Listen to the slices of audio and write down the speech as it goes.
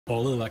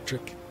All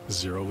electric,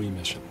 zero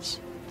emissions.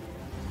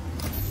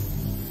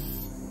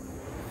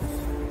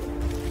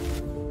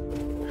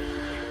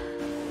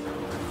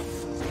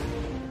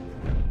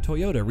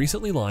 Toyota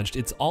recently launched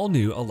its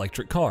all-new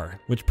electric car,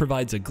 which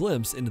provides a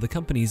glimpse into the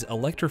company's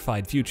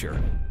electrified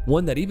future,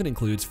 one that even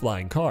includes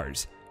flying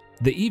cars.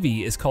 The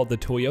EV is called the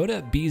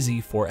Toyota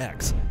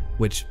bZ4X,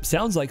 which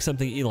sounds like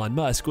something Elon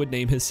Musk would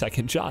name his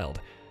second child.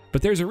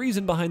 But there's a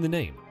reason behind the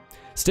name.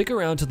 Stick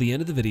around to the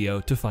end of the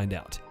video to find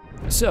out.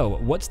 So,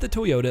 what's the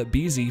Toyota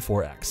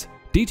bZ4X?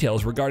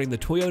 Details regarding the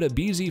Toyota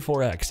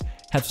bZ4X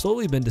have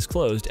slowly been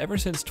disclosed ever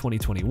since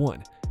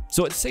 2021,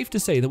 so it's safe to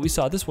say that we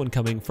saw this one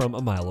coming from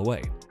a mile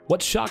away.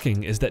 What's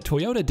shocking is that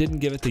Toyota didn't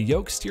give it the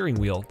yoke steering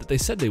wheel that they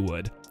said they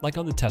would, like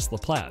on the Tesla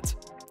Plaids.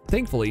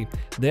 Thankfully,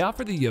 they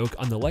offer the yoke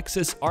on the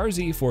Lexus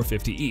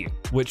RZ450e,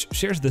 which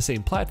shares the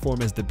same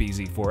platform as the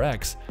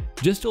bZ4X,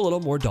 just a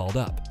little more dolled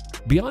up.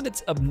 Beyond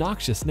its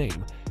obnoxious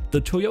name, the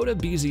Toyota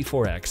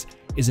bZ4X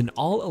is an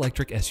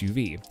all-electric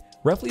SUV,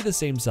 roughly the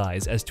same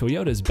size as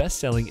Toyota's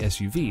best-selling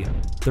SUV,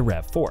 the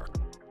RAV4.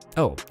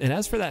 Oh, and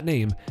as for that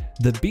name,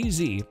 the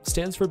BZ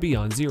stands for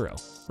Beyond Zero,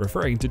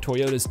 referring to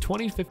Toyota's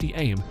 2050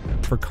 aim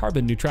for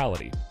carbon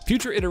neutrality.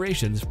 Future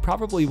iterations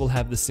probably will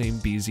have the same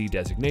BZ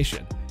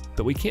designation,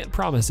 but we can't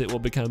promise it will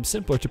become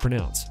simpler to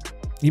pronounce.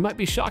 You might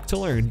be shocked to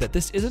learn that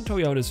this isn't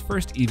Toyota's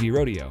first EV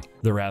rodeo.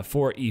 The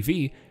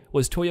RAV4 EV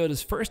was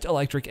Toyota's first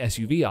electric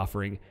SUV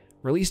offering,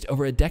 released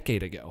over a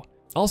decade ago.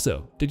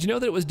 Also, did you know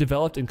that it was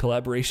developed in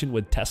collaboration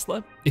with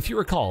Tesla? If you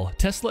recall,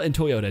 Tesla and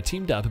Toyota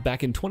teamed up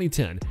back in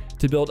 2010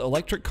 to build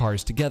electric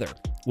cars together,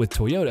 with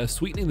Toyota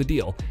sweetening the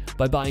deal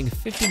by buying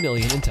 50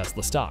 million in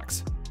Tesla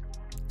stocks.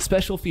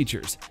 Special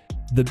features.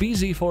 The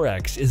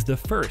bZ4X is the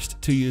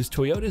first to use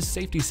Toyota's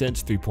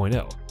SafetySense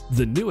 3.0,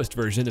 the newest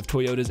version of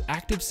Toyota's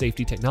active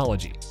safety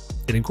technology.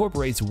 It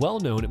incorporates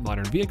well-known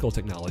modern vehicle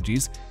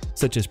technologies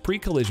such as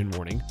pre-collision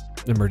warning,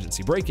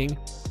 emergency braking,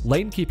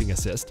 lane keeping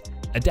assist,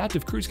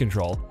 adaptive cruise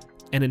control,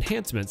 and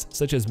enhancements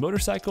such as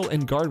motorcycle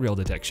and guardrail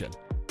detection.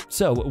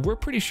 So we're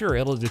pretty sure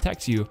it'll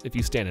detect you if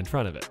you stand in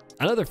front of it.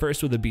 Another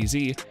first with the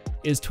BZ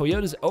is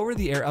Toyota's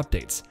over-the-air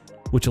updates,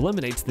 which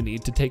eliminates the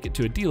need to take it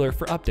to a dealer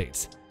for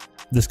updates.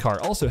 This car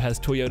also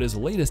has Toyota's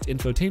latest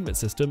infotainment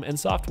system and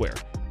software,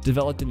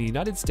 developed in the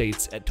United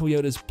States at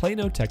Toyota's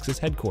Plano, Texas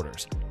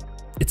headquarters.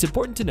 It's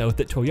important to note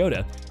that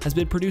Toyota has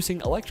been producing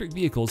electric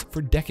vehicles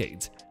for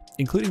decades,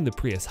 including the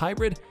Prius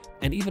hybrid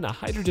and even a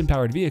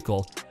hydrogen-powered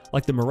vehicle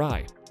like the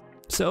Mirai.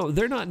 So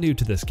they're not new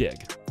to this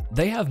gig.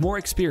 They have more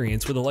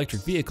experience with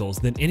electric vehicles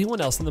than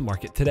anyone else in the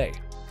market today,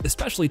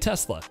 especially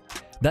Tesla.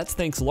 That's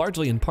thanks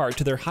largely in part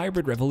to their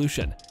hybrid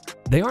revolution.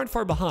 They aren't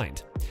far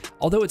behind.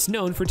 Although it's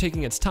known for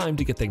taking its time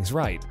to get things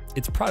right,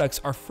 its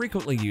products are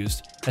frequently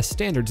used as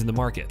standards in the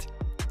market.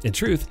 In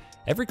truth,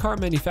 every car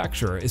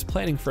manufacturer is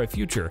planning for a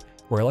future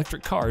where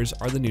electric cars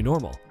are the new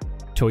normal.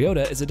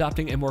 Toyota is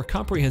adopting a more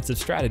comprehensive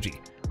strategy,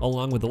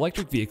 along with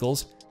electric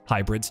vehicles,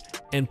 hybrids,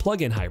 and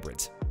plug-in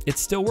hybrids. It's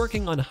still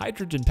working on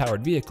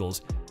hydrogen-powered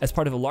vehicles as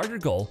part of a larger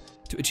goal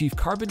to achieve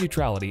carbon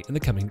neutrality in the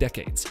coming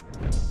decades.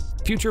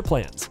 Future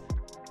plans.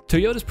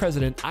 Toyota's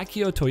president,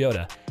 Akio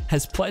Toyoda,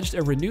 has pledged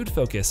a renewed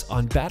focus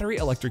on battery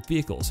electric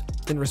vehicles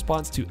in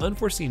response to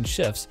unforeseen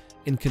shifts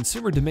in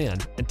consumer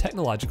demand and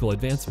technological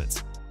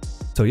advancements.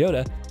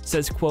 Toyota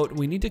says, quote,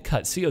 "We need to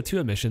cut CO2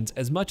 emissions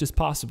as much as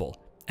possible,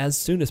 as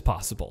soon as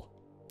possible."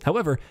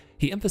 However,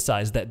 he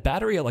emphasized that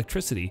battery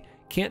electricity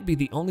can't be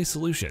the only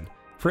solution,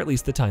 for at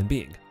least the time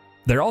being.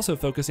 They're also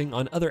focusing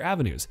on other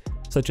avenues,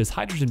 such as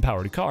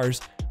hydrogen-powered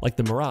cars like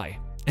the Mirai,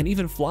 and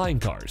even flying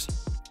cars.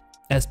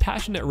 As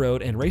passionate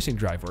road and racing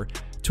driver,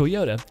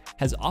 Toyota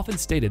has often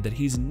stated that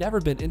he's never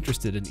been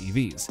interested in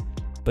EVs,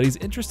 but he's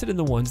interested in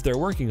the ones they're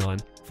working on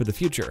for the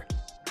future.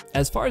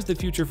 As far as the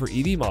future for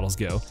EV models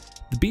go,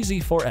 the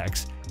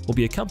bZ4X will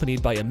be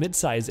accompanied by a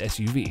mid-size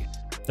SUV,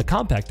 a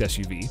compact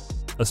SUV,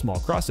 a small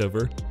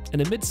crossover,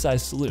 and a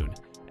mid-size saloon,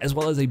 as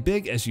well as a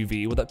big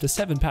SUV with up to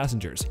 7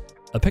 passengers,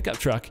 a pickup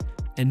truck,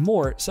 and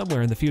more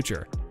somewhere in the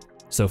future.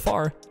 So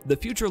far, the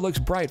future looks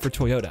bright for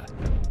Toyota.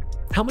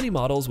 How many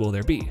models will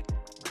there be?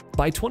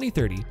 By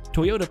 2030,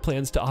 Toyota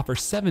plans to offer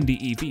 70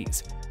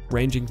 EVs,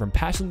 ranging from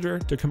passenger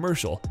to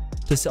commercial,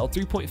 to sell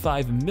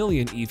 3.5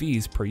 million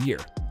EVs per year,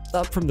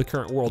 up from the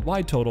current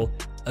worldwide total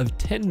of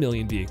 10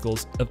 million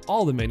vehicles of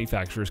all the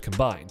manufacturers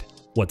combined.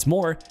 What's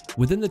more,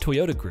 within the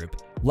Toyota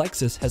group,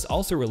 Lexus has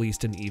also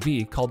released an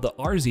EV called the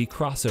RZ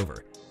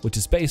Crossover, which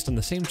is based on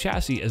the same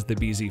chassis as the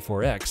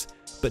bZ4X,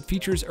 but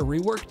features a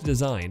reworked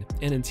design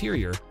and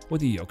interior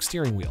with a yoke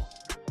steering wheel.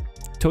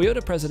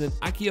 Toyota president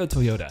Akio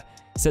Toyoda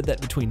said that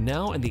between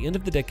now and the end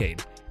of the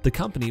decade, the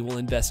company will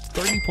invest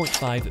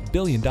 $30.5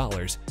 billion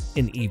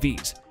in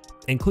EVs,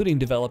 including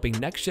developing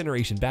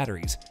next-generation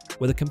batteries,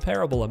 with a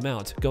comparable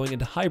amount going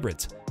into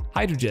hybrids,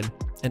 hydrogen,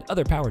 and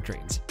other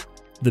powertrains.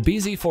 The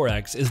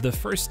bZ4X is the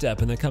first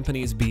step in the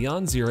company's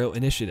Beyond Zero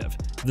initiative.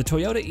 The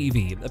Toyota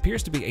EV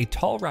appears to be a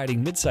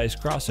tall-riding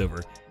mid-sized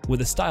crossover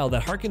with a style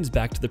that harkens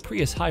back to the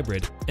Prius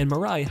hybrid and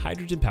Mirai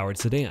hydrogen-powered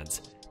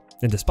sedans.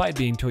 And despite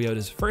being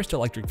Toyota's first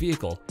electric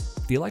vehicle,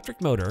 the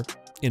electric motor,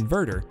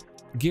 inverter,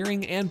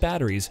 gearing, and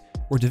batteries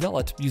were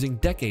developed using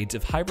decades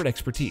of hybrid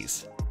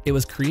expertise. It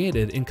was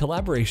created in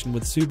collaboration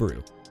with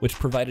Subaru, which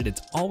provided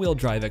its all-wheel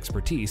drive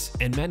expertise,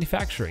 and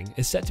manufacturing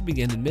is set to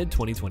begin in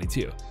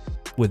mid-2022.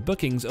 With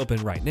bookings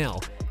open right now,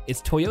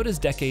 it's Toyota's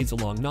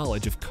decades-long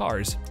knowledge of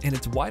cars and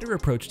its wider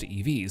approach to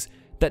EVs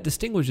that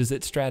distinguishes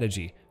its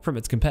strategy from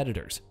its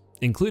competitors,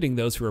 including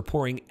those who are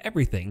pouring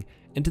everything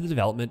into the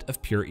development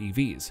of pure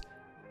EVs.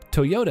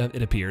 Toyota,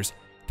 it appears,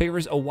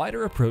 favors a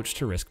wider approach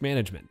to risk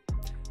management.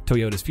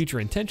 Toyota's future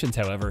intentions,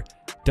 however,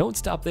 don't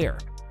stop there,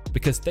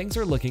 because things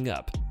are looking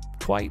up,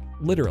 quite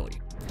literally.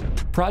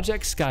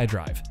 Project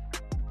SkyDrive.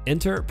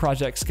 Enter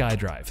Project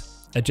SkyDrive.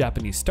 A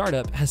Japanese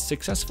startup has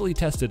successfully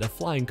tested a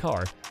flying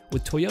car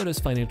with Toyota's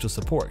financial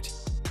support,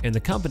 and the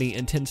company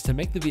intends to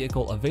make the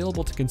vehicle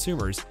available to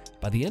consumers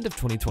by the end of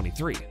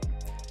 2023.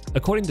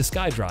 According to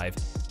SkyDrive,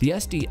 the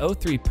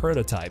SD03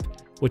 prototype,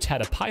 which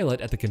had a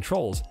pilot at the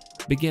controls,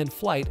 began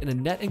flight in a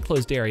net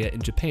enclosed area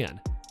in Japan,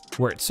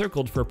 where it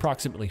circled for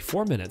approximately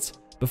 4 minutes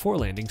before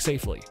landing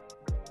safely.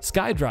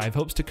 SkyDrive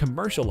hopes to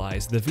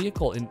commercialize the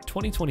vehicle in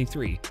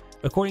 2023,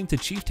 according to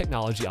Chief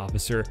Technology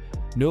Officer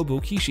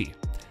Nobu Kishi,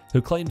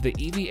 who claimed the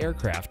EV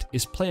aircraft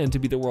is planned to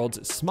be the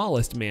world's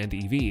smallest manned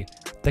EV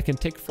that can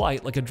take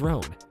flight like a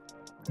drone.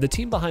 The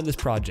team behind this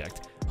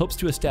project hopes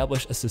to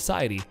establish a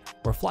society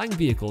where flying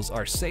vehicles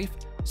are safe,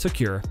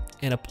 secure,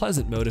 and a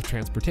pleasant mode of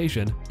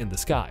transportation in the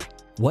sky.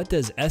 What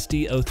does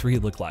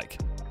SD03 look like?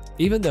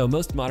 Even though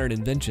most modern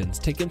inventions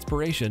take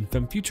inspiration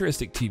from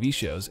futuristic TV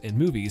shows and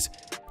movies,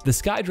 the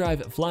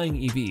SkyDrive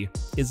flying EV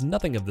is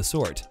nothing of the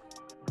sort.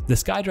 The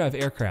SkyDrive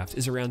aircraft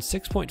is around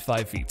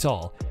 6.5 feet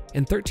tall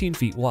and 13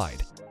 feet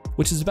wide,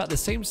 which is about the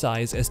same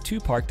size as 2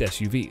 parked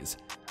SUVs.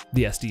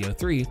 The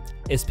SD03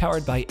 is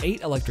powered by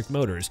 8 electric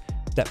motors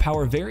that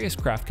power various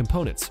craft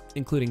components,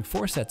 including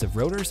 4 sets of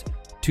rotors,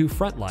 2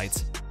 front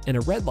lights, and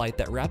a red light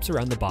that wraps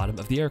around the bottom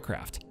of the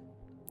aircraft.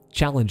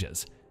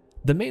 Challenges.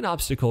 The main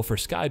obstacle for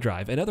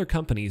SkyDrive and other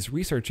companies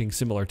researching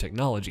similar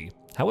technology,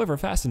 however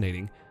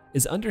fascinating,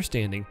 is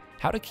understanding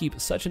how to keep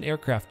such an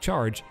aircraft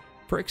charged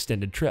for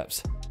extended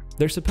trips.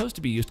 They're supposed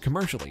to be used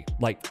commercially,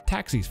 like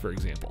taxis for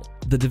example.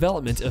 The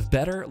development of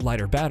better,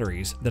 lighter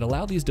batteries that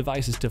allow these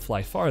devices to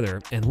fly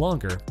farther and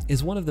longer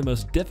is one of the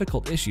most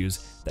difficult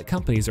issues that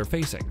companies are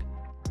facing.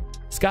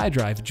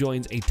 SkyDrive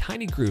joins a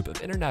tiny group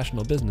of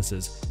international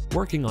businesses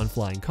working on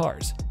flying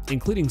cars,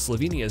 including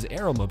Slovenia's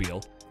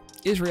Aeromobile,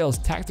 Israel's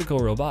Tactical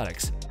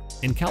Robotics,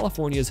 and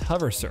California's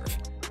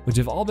Hoversurf, which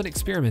have all been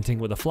experimenting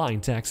with a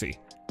flying taxi.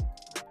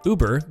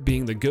 Uber,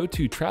 being the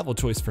go-to travel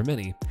choice for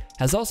many,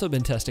 has also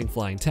been testing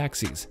flying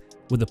taxis,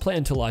 with a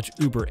plan to launch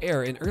Uber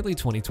Air in early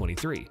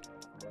 2023.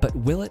 But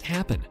will it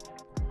happen?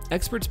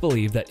 Experts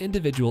believe that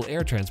individual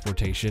air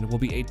transportation will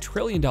be a $1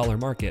 trillion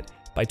market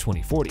by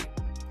 2040.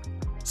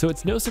 So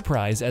it's no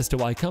surprise as to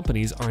why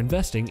companies are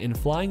investing in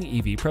flying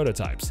EV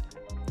prototypes.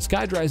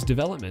 SkyDrive's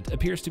development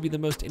appears to be the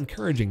most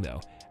encouraging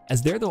though,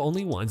 as they're the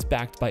only ones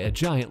backed by a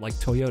giant like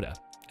Toyota,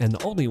 and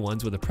the only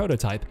ones with a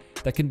prototype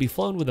that can be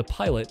flown with a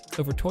pilot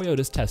over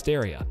Toyota's test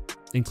area.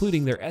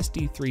 Including their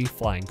SD3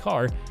 flying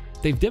car,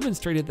 they've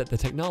demonstrated that the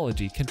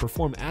technology can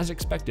perform as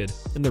expected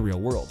in the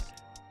real world.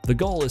 The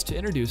goal is to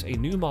introduce a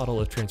new model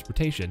of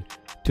transportation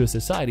to a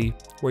society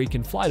where you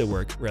can fly to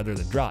work rather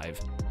than drive.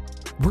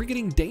 We're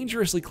getting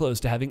dangerously close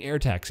to having air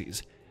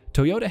taxis.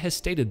 Toyota has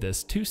stated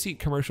this 2-seat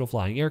commercial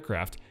flying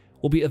aircraft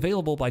will be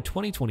available by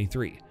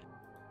 2023.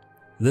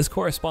 This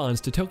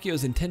corresponds to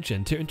Tokyo's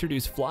intention to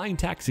introduce flying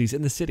taxis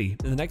in the city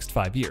in the next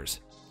 5 years.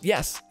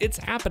 Yes, it's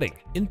happening!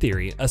 In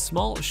theory, a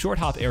small,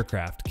 short-hop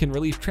aircraft can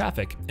relieve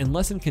traffic and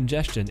lessen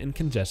congestion in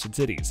congested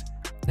cities.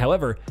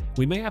 However,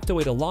 we may have to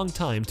wait a long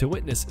time to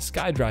witness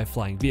SkyDrive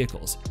flying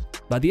vehicles.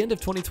 By the end of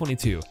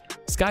 2022,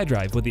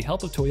 SkyDrive, with the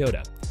help of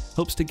Toyota,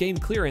 hopes to gain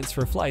clearance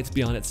for flights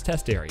beyond its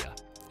test area,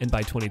 and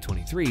by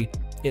 2023,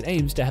 it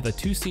aims to have a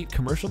 2-seat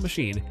commercial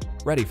machine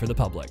ready for the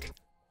public.